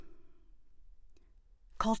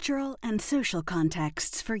Cultural and social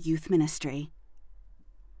contexts for youth ministry.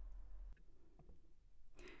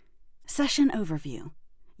 Session overview: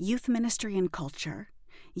 Youth ministry and culture,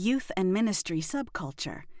 youth and ministry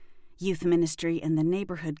subculture, youth ministry in the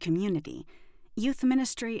neighborhood community, youth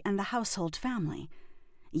ministry and the household family,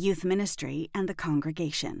 youth ministry and the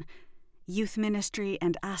congregation, youth ministry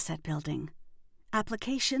and asset building,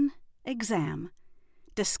 application, exam,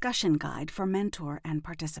 discussion guide for mentor and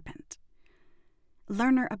participant.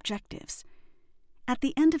 Learner objectives. At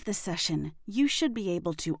the end of this session, you should be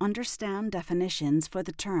able to understand definitions for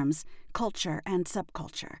the terms culture and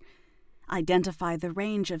subculture, identify the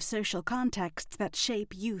range of social contexts that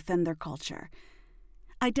shape youth and their culture,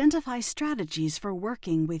 identify strategies for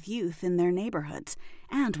working with youth in their neighborhoods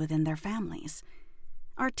and within their families,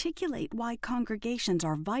 articulate why congregations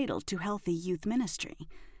are vital to healthy youth ministry,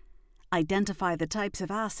 identify the types of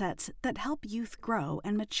assets that help youth grow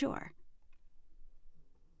and mature.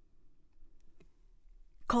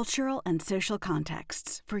 Cultural and social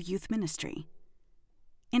contexts for youth ministry.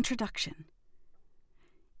 Introduction.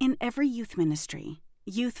 In every youth ministry,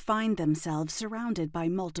 youth find themselves surrounded by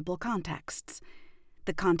multiple contexts: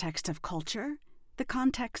 the context of culture, the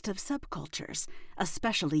context of subcultures,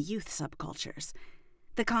 especially youth subcultures,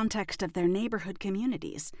 the context of their neighborhood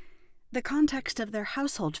communities, the context of their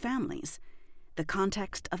household families, the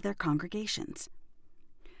context of their congregations.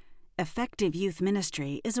 Effective youth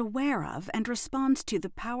ministry is aware of and responds to the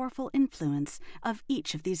powerful influence of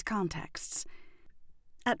each of these contexts.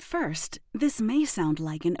 At first, this may sound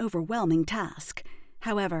like an overwhelming task.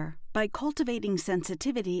 However, by cultivating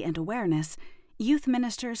sensitivity and awareness, youth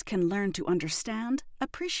ministers can learn to understand,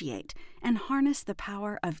 appreciate, and harness the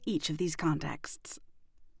power of each of these contexts.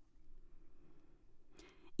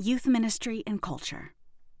 Youth ministry and culture.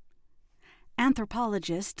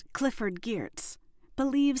 Anthropologist Clifford Geertz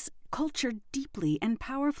believes culture deeply and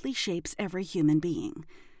powerfully shapes every human being.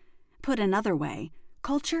 Put another way,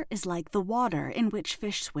 culture is like the water in which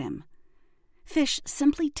fish swim. Fish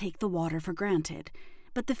simply take the water for granted,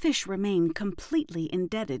 but the fish remain completely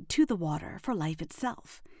indebted to the water for life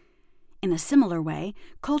itself. In a similar way,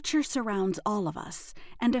 culture surrounds all of us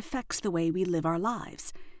and affects the way we live our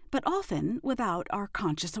lives, but often without our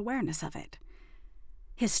conscious awareness of it.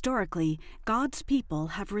 Historically, God's people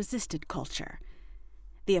have resisted culture.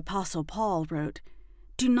 The Apostle Paul wrote,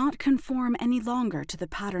 "Do not conform any longer to the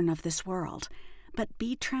pattern of this world, but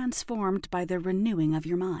be transformed by the renewing of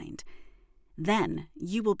your mind. Then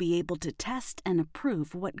you will be able to test and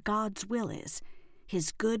approve what God's will is,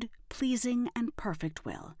 his good, pleasing, and perfect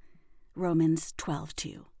will." Romans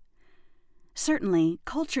 12:2. Certainly,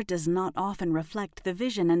 culture does not often reflect the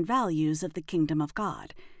vision and values of the kingdom of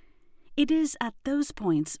God. It is at those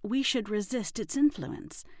points we should resist its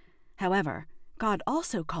influence. However, God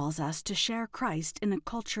also calls us to share Christ in a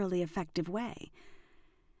culturally effective way.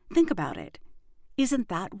 Think about it. Isn't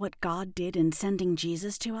that what God did in sending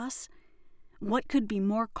Jesus to us? What could be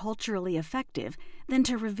more culturally effective than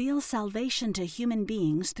to reveal salvation to human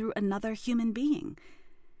beings through another human being?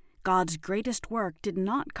 God's greatest work did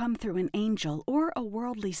not come through an angel or a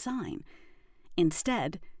worldly sign.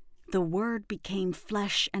 Instead, the Word became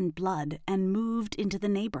flesh and blood and moved into the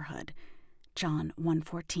neighborhood. John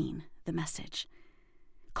 1:14, the Message.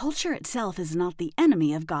 Culture itself is not the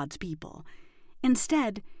enemy of God's people.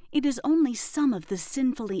 Instead, it is only some of the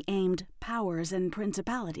sinfully aimed powers and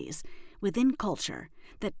principalities within culture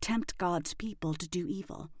that tempt God's people to do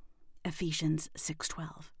evil. Ephesians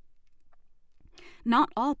 6:12.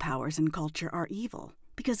 Not all powers in culture are evil,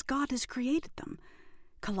 because God has created them.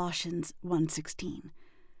 Colossians 1:16.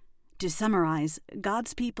 To summarize,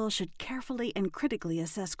 God's people should carefully and critically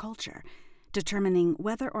assess culture, determining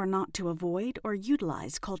whether or not to avoid or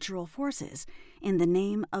utilize cultural forces in the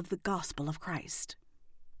name of the gospel of Christ.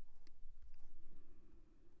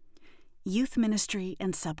 Youth ministry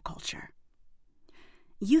and subculture.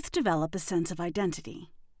 Youth develop a sense of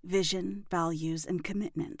identity, vision, values, and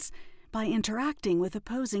commitments by interacting with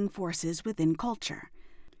opposing forces within culture.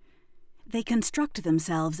 They construct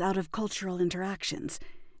themselves out of cultural interactions,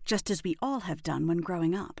 just as we all have done when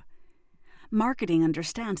growing up. Marketing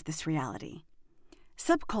understands this reality.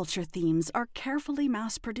 Subculture themes are carefully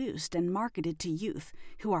mass-produced and marketed to youth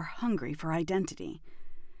who are hungry for identity.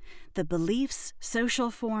 The beliefs,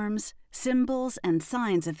 social forms, symbols, and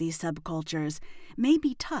signs of these subcultures may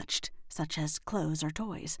be touched, such as clothes or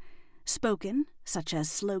toys, spoken, such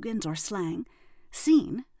as slogans or slang,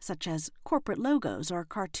 seen, such as corporate logos or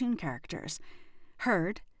cartoon characters,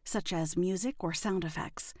 heard, such as music or sound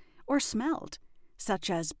effects, or smelled,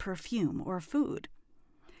 such as perfume or food.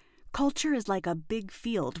 Culture is like a big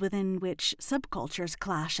field within which subcultures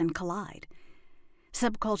clash and collide.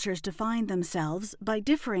 Subcultures define themselves by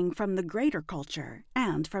differing from the greater culture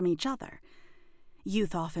and from each other.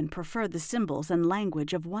 Youth often prefer the symbols and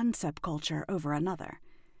language of one subculture over another.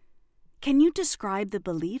 Can you describe the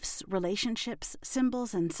beliefs, relationships,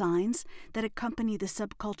 symbols, and signs that accompany the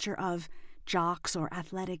subculture of jocks or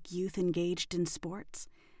athletic youth engaged in sports,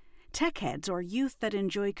 tech heads or youth that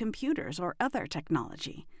enjoy computers or other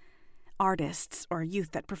technology, artists or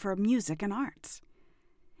youth that prefer music and arts?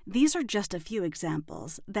 These are just a few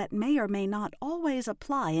examples that may or may not always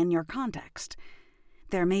apply in your context.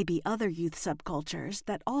 There may be other youth subcultures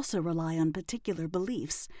that also rely on particular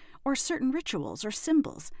beliefs or certain rituals or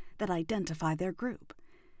symbols that identify their group.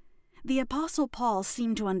 The Apostle Paul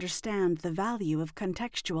seemed to understand the value of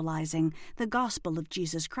contextualizing the gospel of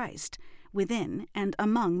Jesus Christ within and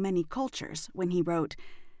among many cultures when he wrote,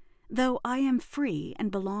 "Though I am free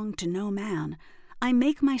and belong to no man, I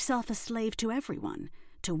make myself a slave to everyone,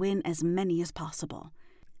 to win as many as possible.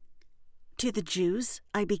 To the Jews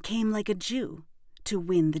I became like a Jew, to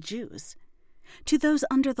win the Jews. To those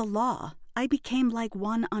under the law I became like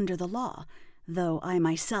one under the law, though I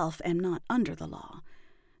myself am not under the law,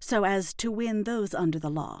 so as to win those under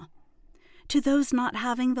the law. To those not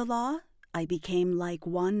having the law I became like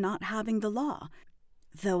one not having the law,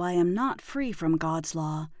 though I am not free from God's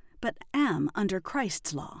law, but am under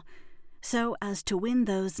Christ's law, so as to win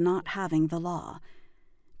those not having the law.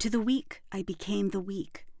 To the weak I became the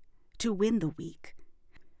weak, to win the weak.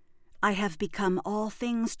 I have become all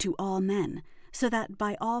things to all men, so that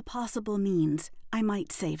by all possible means I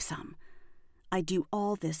might save some. I do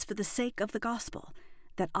all this for the sake of the gospel,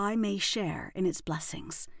 that I may share in its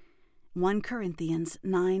blessings." 1 Corinthians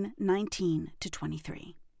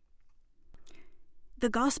 9:19-23. The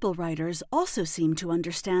gospel writers also seem to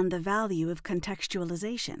understand the value of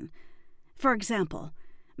contextualization. For example,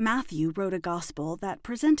 Matthew wrote a gospel that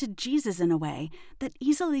presented Jesus in a way that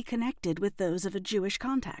easily connected with those of a Jewish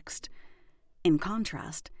context. In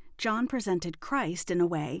contrast, John presented Christ in a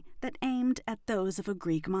way that aimed at those of a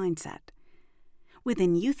Greek mindset.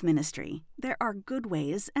 Within youth ministry, there are good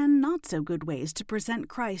ways and not so good ways to present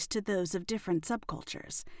Christ to those of different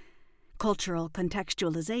subcultures. Cultural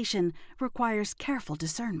contextualization requires careful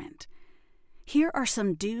discernment. Here are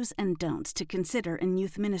some do's and don'ts to consider in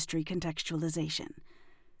youth ministry contextualization.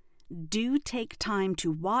 Do take time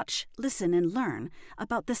to watch, listen, and learn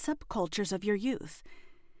about the subcultures of your youth.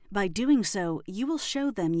 By doing so, you will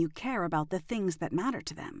show them you care about the things that matter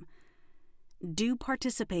to them. Do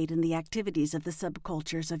participate in the activities of the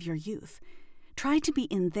subcultures of your youth. Try to be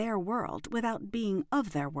in their world without being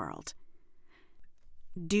of their world.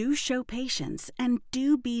 Do show patience and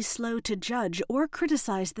do be slow to judge or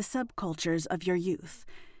criticize the subcultures of your youth.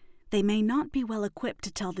 They may not be well equipped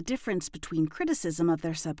to tell the difference between criticism of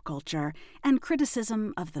their subculture and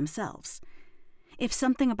criticism of themselves. If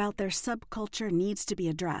something about their subculture needs to be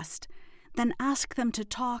addressed, then ask them to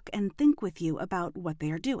talk and think with you about what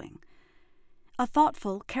they are doing. A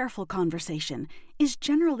thoughtful, careful conversation is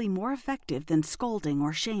generally more effective than scolding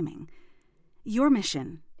or shaming. Your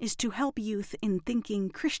mission is to help youth in thinking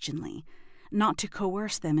Christianly, not to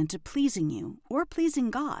coerce them into pleasing you or pleasing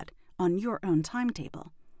God on your own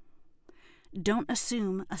timetable. Don't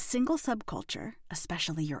assume a single subculture,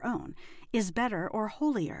 especially your own, is better or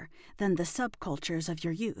holier than the subcultures of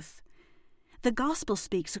your youth. The gospel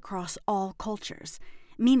speaks across all cultures,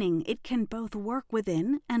 meaning it can both work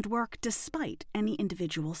within and work despite any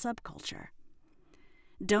individual subculture.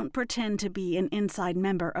 Don't pretend to be an inside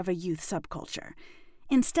member of a youth subculture.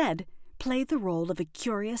 Instead, play the role of a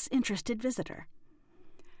curious, interested visitor.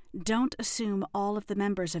 Don't assume all of the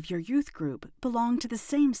members of your youth group belong to the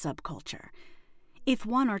same subculture. If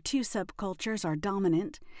one or two subcultures are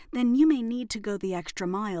dominant, then you may need to go the extra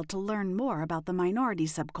mile to learn more about the minority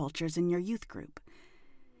subcultures in your youth group.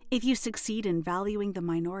 If you succeed in valuing the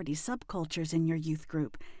minority subcultures in your youth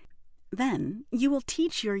group, then you will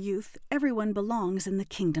teach your youth everyone belongs in the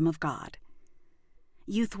kingdom of God.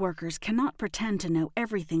 Youth workers cannot pretend to know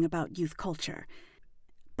everything about youth culture,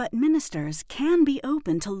 but ministers can be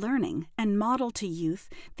open to learning and model to youth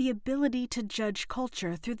the ability to judge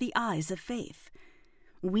culture through the eyes of faith.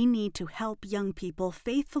 We need to help young people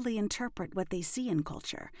faithfully interpret what they see in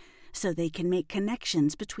culture, so they can make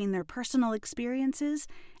connections between their personal experiences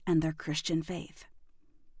and their Christian faith.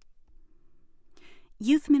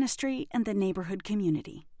 Youth ministry and the neighborhood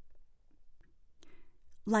community.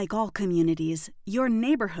 Like all communities, your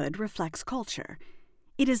neighborhood reflects culture.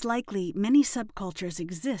 It is likely many subcultures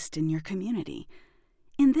exist in your community.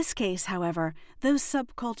 In this case, however, those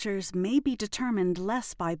subcultures may be determined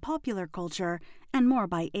less by popular culture and more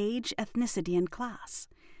by age, ethnicity, and class.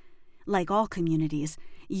 Like all communities,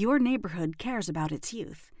 Your neighborhood cares about its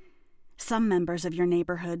youth. Some members of your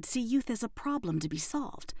neighborhood see youth as a problem to be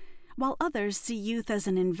solved, while others see youth as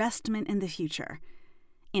an investment in the future.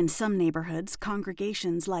 In some neighborhoods,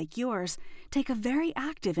 congregations like yours take a very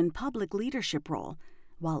active and public leadership role,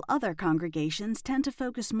 while other congregations tend to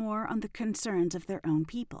focus more on the concerns of their own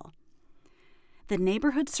people. The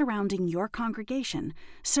neighborhood surrounding your congregation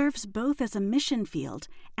serves both as a mission field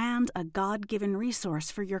and a God-given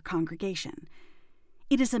resource for your congregation.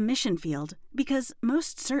 It is a mission field because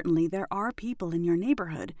most certainly there are people in your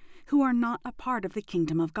neighborhood who are not a part of the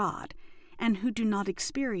kingdom of God and who do not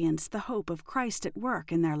experience the hope of Christ at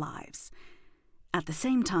work in their lives. At the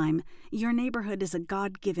same time, your neighborhood is a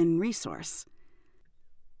God-given resource.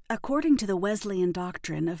 According to the Wesleyan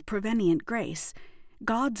doctrine of prevenient grace,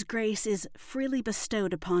 God's grace is freely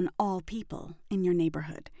bestowed upon all people in your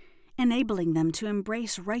neighborhood, enabling them to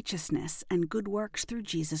embrace righteousness and good works through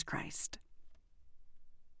Jesus Christ.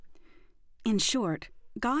 In short,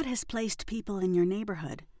 God has placed people in your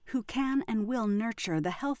neighborhood who can and will nurture the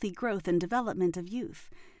healthy growth and development of youth,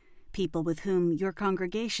 people with whom your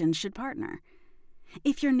congregation should partner.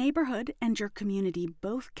 If your neighborhood and your community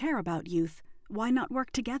both care about youth, why not work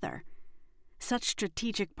together? Such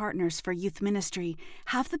strategic partners for youth ministry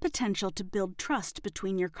have the potential to build trust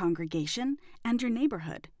between your congregation and your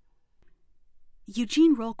neighborhood.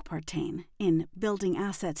 Eugene Rolque-Partain, in Building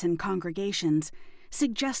Assets in Congregations,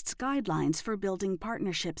 suggests guidelines for building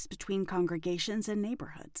partnerships between congregations and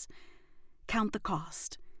neighborhoods. Count the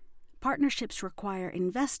cost. Partnerships require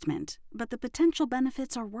investment, but the potential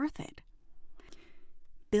benefits are worth it.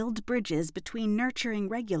 Build bridges between nurturing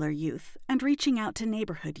regular youth and reaching out to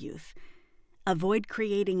neighborhood youth. Avoid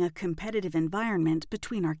creating a competitive environment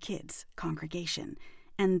between our kids, congregation,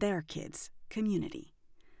 and their kids, community.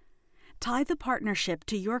 Tie the partnership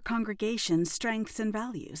to your congregation's strengths and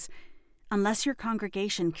values. Unless your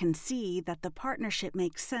congregation can see that the partnership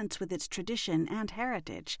makes sense with its tradition and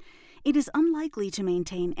heritage, it is unlikely to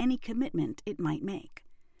maintain any commitment it might make.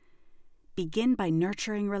 Begin by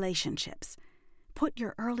nurturing relationships. Put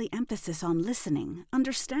your early emphasis on listening,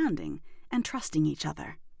 understanding, and trusting each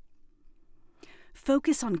other.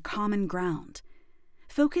 Focus on common ground.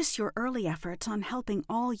 Focus your early efforts on helping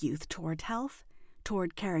all youth toward health,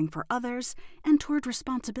 toward caring for others, and toward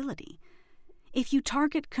responsibility. If you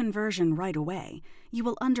target conversion right away, you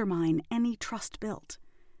will undermine any trust built.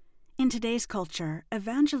 In today's culture,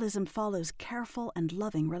 evangelism follows careful and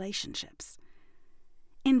loving relationships.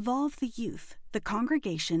 Involve the youth, the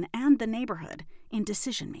congregation, and the neighborhood in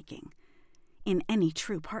decision-making. In any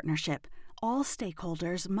true partnership, all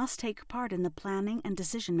stakeholders must take part in the planning and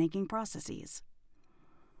decision-making processes.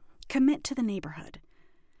 Commit to the neighborhood.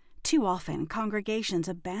 Too often, congregations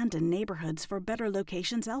abandon neighborhoods for better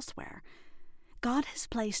locations elsewhere. God has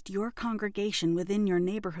placed your congregation within your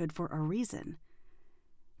neighborhood for a reason.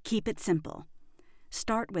 Keep it simple.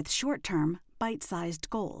 Start with short-term, bite-sized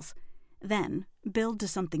goals. Then, build to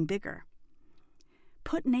something bigger.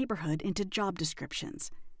 Put neighborhood into job descriptions.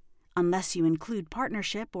 Unless you include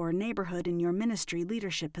partnership or neighborhood in your ministry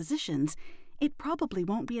leadership positions, it probably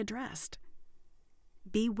won't be addressed.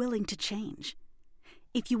 Be willing to change.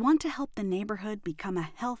 If you want to help the neighborhood become a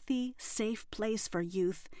healthy, safe place for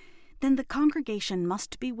youth, then the congregation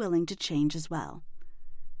must be willing to change as well.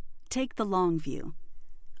 Take the long view.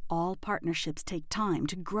 All partnerships take time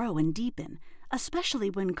to grow and deepen, especially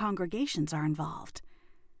when congregations are involved.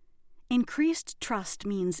 Increased trust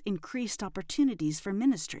means increased opportunities for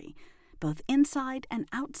ministry, both inside and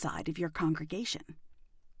outside of your congregation.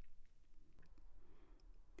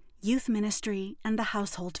 Youth Ministry and the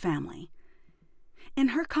Household Family. In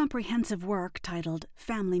her comprehensive work titled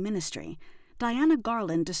Family Ministry, Diana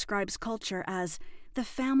Garland describes culture as the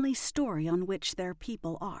family story on which their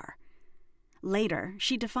people are. Later,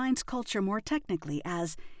 she defines culture more technically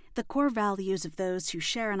as the core values of those who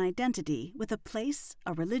share an identity with a place,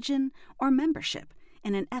 a religion, or membership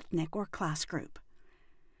in an ethnic or class group.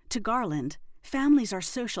 To Garland, families are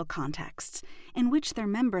social contexts in which their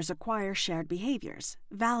members acquire shared behaviors,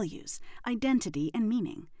 values, identity, and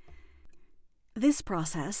meaning. This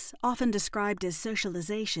process, often described as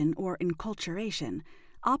socialization or enculturation,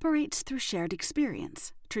 operates through shared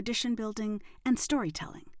experience, tradition building, and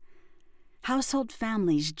storytelling. Household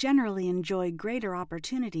families generally enjoy greater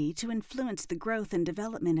opportunity to influence the growth and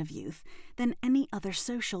development of youth than any other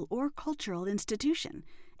social or cultural institution,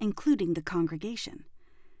 including the congregation.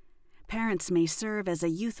 Parents may serve as a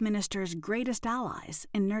youth minister's greatest allies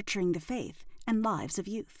in nurturing the faith and lives of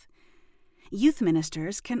youth. Youth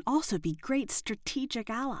ministers can also be great strategic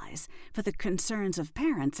allies for the concerns of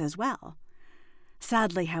parents as well.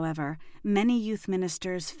 Sadly, however, many youth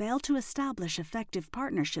ministers fail to establish effective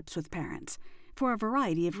partnerships with parents for a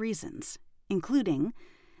variety of reasons, including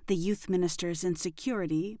the youth minister's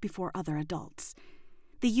insecurity before other adults,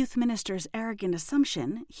 the youth minister's arrogant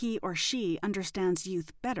assumption he or she understands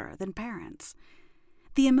youth better than parents,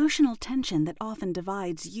 the emotional tension that often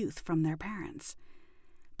divides youth from their parents,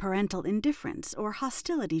 parental indifference or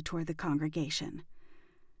hostility toward the congregation.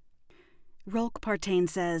 Rolk Partain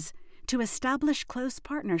says, to establish close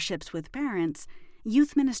partnerships with parents,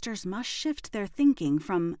 youth ministers must shift their thinking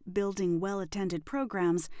from building well-attended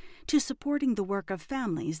programs to supporting the work of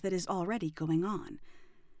families that is already going on.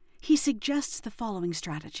 He suggests the following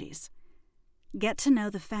strategies. Get to know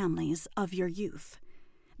the families of your youth.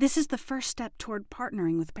 This is the first step toward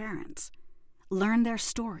partnering with parents. Learn their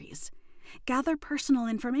stories. Gather personal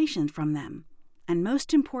information from them. And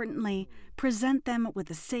most importantly, present them with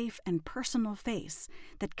a safe and personal face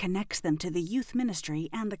that connects them to the youth ministry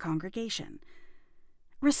and the congregation.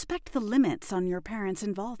 Respect the limits on your parents'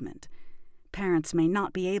 involvement. Parents may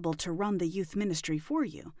not be able to run the youth ministry for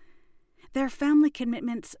you. Their family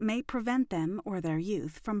commitments may prevent them or their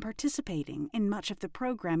youth from participating in much of the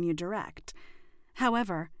program you direct.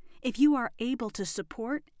 However, if you are able to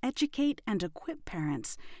support, educate, and equip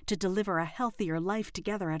parents to deliver a healthier life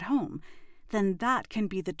together at home, then that can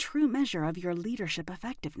be the true measure of your leadership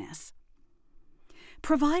effectiveness.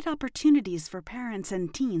 Provide opportunities for parents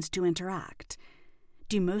and teens to interact.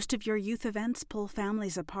 Do most of your youth events pull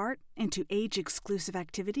families apart into age-exclusive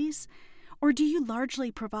activities? Or do you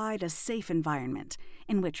largely provide a safe environment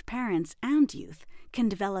in which parents and youth can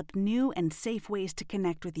develop new and safe ways to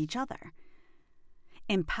connect with each other?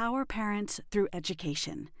 Empower parents through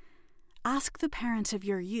education. Ask the parents of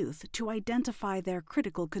your youth to identify their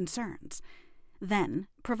critical concerns. Then,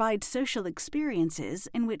 provide social experiences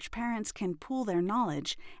in which parents can pool their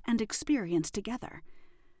knowledge and experience together.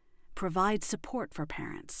 Provide support for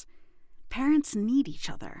parents. Parents need each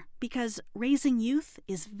other because raising youth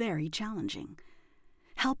is very challenging.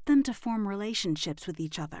 Help them to form relationships with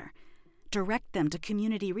each other. Direct them to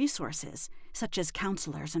community resources, such as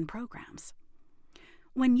counselors and programs.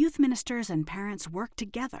 When youth ministers and parents work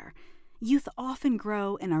together, youth often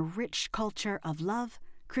grow in a rich culture of love,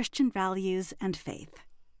 Christian values, and faith.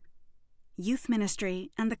 Youth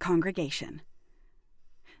ministry and the congregation.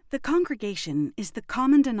 The congregation is the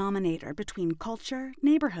common denominator between culture,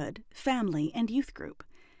 neighborhood, family, and youth group.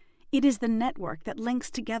 It is the network that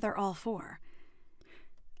links together all four.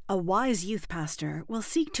 A wise youth pastor will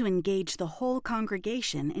seek to engage the whole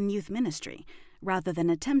congregation in youth ministry, rather than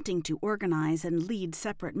attempting to organize and lead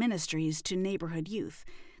separate ministries to neighborhood youth,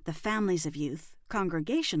 the families of youth,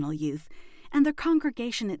 congregational youth, and the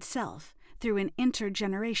congregation itself through an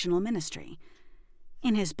intergenerational ministry.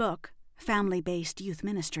 In his book, Family-Based Youth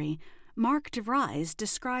Ministry, Mark DeVries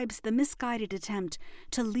describes the misguided attempt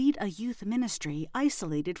to lead a youth ministry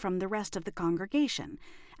isolated from the rest of the congregation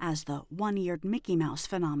as the one-eared Mickey Mouse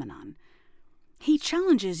phenomenon. He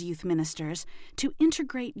challenges youth ministers to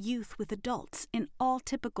integrate youth with adults in all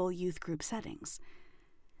typical youth group settings.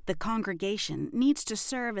 The congregation needs to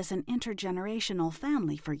serve as an intergenerational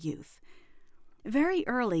family for youth. Very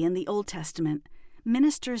early in the Old Testament,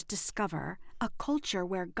 ministers discover a culture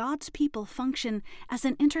where God's people function as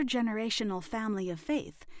an intergenerational family of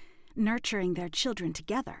faith, nurturing their children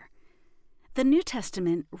together. The New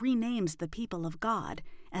Testament renames the people of God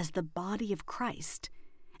as the body of Christ,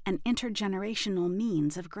 an intergenerational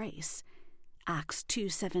means of grace. Acts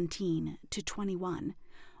 2:17-21,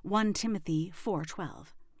 1 Timothy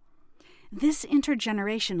 4:12. This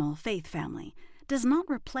intergenerational faith family does not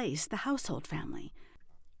replace the household family,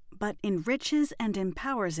 but enriches and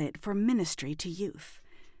empowers it for ministry to youth.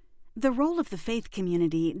 The role of the faith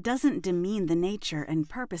community doesn't demean the nature and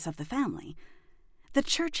purpose of the family. The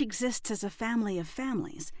church exists as a family of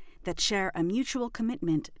families that share a mutual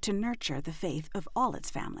commitment to nurture the faith of all its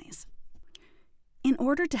families. In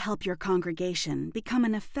order to help your congregation become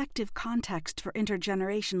an effective context for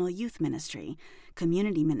intergenerational youth ministry,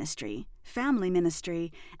 community ministry, family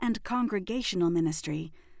ministry, and congregational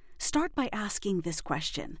ministry, start by asking this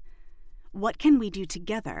question: what can we do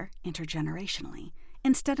together, intergenerationally,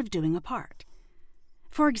 instead of doing apart?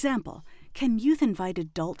 For example, can youth invite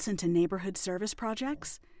adults into neighborhood service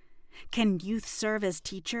projects? Can youth serve as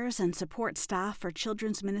teachers and support staff for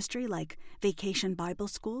children's ministry like Vacation Bible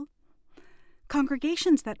School?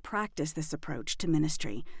 Congregations that practice this approach to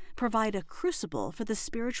ministry provide a crucible for the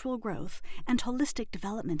spiritual growth and holistic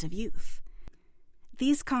development of youth.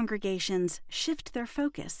 These congregations shift their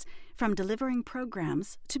focus from delivering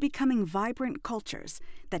programs to becoming vibrant cultures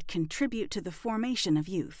that contribute to the formation of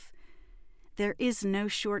youth. There is no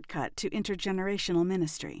shortcut to intergenerational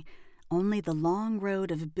ministry, only the long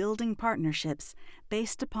road of building partnerships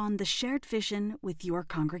based upon the shared vision with your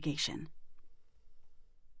congregation.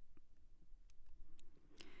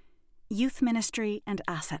 Youth ministry and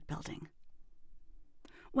asset building.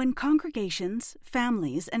 When congregations,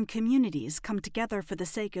 families, and communities come together for the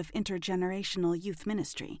sake of intergenerational youth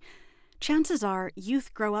ministry, chances are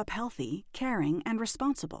youth grow up healthy, caring, and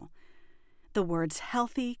responsible. The words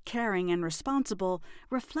healthy, caring, and responsible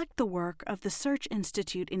reflect the work of the Search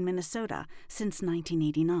Institute in Minnesota since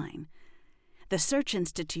 1989. The Search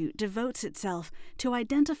Institute devotes itself to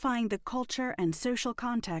identifying the culture and social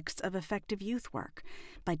context of effective youth work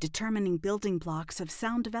by determining building blocks of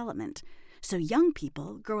sound development so young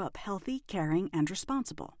people grow up healthy, caring, and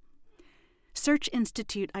responsible. Search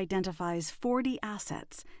Institute identifies 40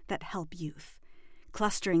 assets that help youth,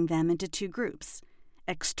 clustering them into two groups,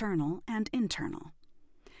 external and internal.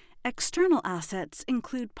 External assets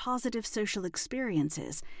include positive social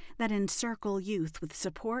experiences that encircle youth with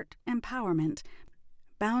support, empowerment,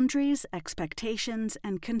 boundaries, expectations,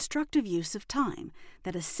 and constructive use of time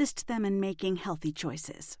that assist them in making healthy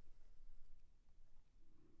choices.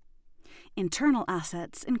 Internal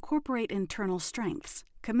assets incorporate internal strengths,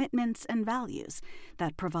 commitments, and values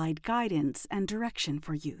that provide guidance and direction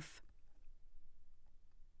for youth.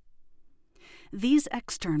 These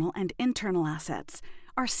external and internal assets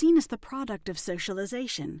are seen as the product of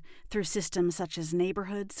socialization through systems such as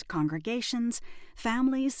neighborhoods, congregations,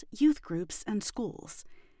 families, youth groups, and schools.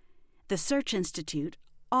 The Search Institute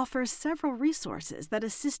offers several resources that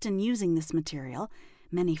assist in using this material,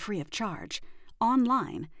 many free of charge,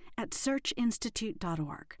 online at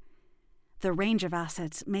searchinstitute.org. The range of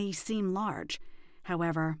assets may seem large.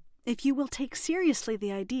 However, if you will take seriously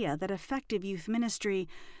the idea that effective youth ministry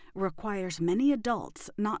requires many adults,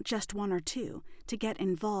 not just one or two, to get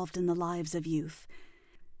involved in the lives of youth,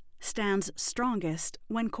 stands strongest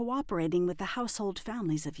when cooperating with the household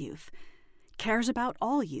families of youth, cares about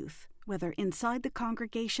all youth, whether inside the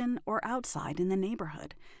congregation or outside in the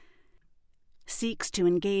neighborhood, seeks to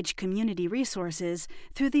engage community resources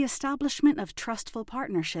through the establishment of trustful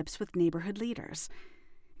partnerships with neighborhood leaders,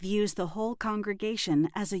 views the whole congregation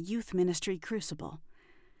as a youth ministry crucible,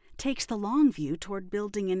 takes the long view toward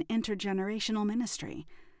building an intergenerational ministry,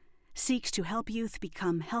 seeks to help youth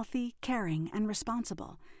become healthy, caring, and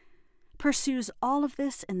responsible, pursues all of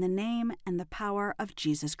this in the name and the power of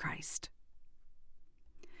Jesus Christ.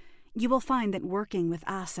 You will find that working with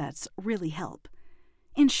assets really help.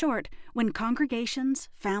 In short, when congregations,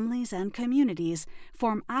 families, and communities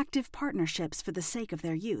form active partnerships for the sake of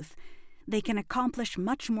their youth, they can accomplish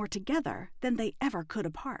much more together than they ever could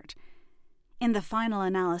apart. In the final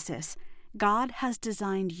analysis, God has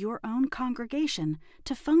designed your own congregation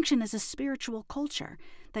to function as a spiritual culture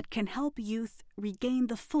that can help youth regain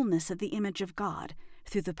the fullness of the image of God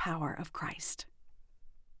through the power of Christ.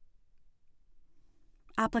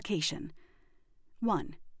 Application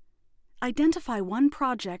 1. Identify one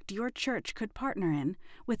project your church could partner in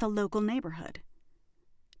with a local neighborhood.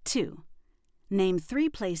 2. Name 3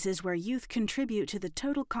 places where youth contribute to the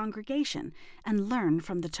total congregation and learn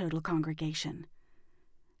from the total congregation.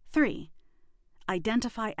 3.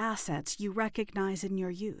 Identify assets you recognize in your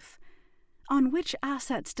youth. On which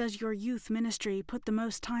assets does your youth ministry put the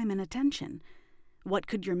most time and attention? What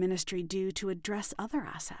could your ministry do to address other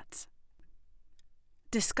assets?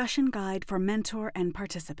 Discussion guide for mentor and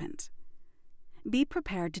participant. Be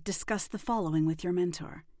prepared to discuss the following with your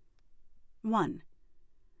mentor. 1.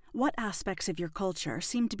 What aspects of your culture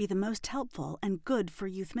seem to be the most helpful and good for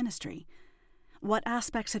youth ministry? What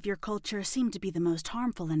aspects of your culture seem to be the most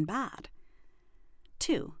harmful and bad?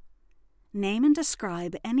 2. Name and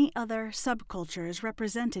describe any other subcultures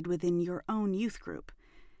represented within your own youth group.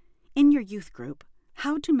 In your youth group,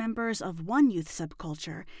 how do members of one youth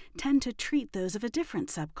subculture tend to treat those of a different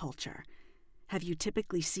subculture? Have you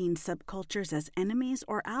typically seen subcultures as enemies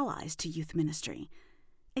or allies to youth ministry?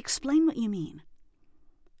 Explain what you mean.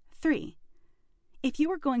 3. If you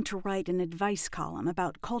were going to write an advice column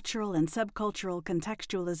about cultural and subcultural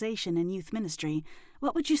contextualization in youth ministry,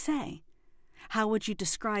 what would you say? How would you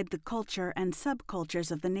describe the culture and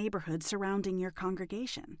subcultures of the neighborhood surrounding your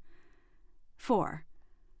congregation? 4.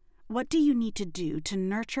 What do you need to do to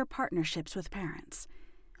nurture partnerships with parents?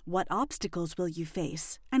 What obstacles will you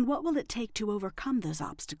face, and what will it take to overcome those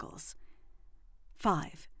obstacles?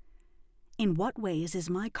 5. In what ways is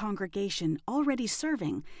my congregation already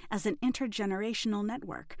serving as an intergenerational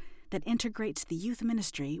network that integrates the youth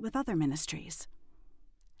ministry with other ministries?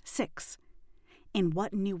 6. In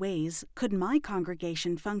what new ways could my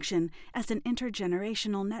congregation function as an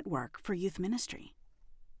intergenerational network for youth ministry?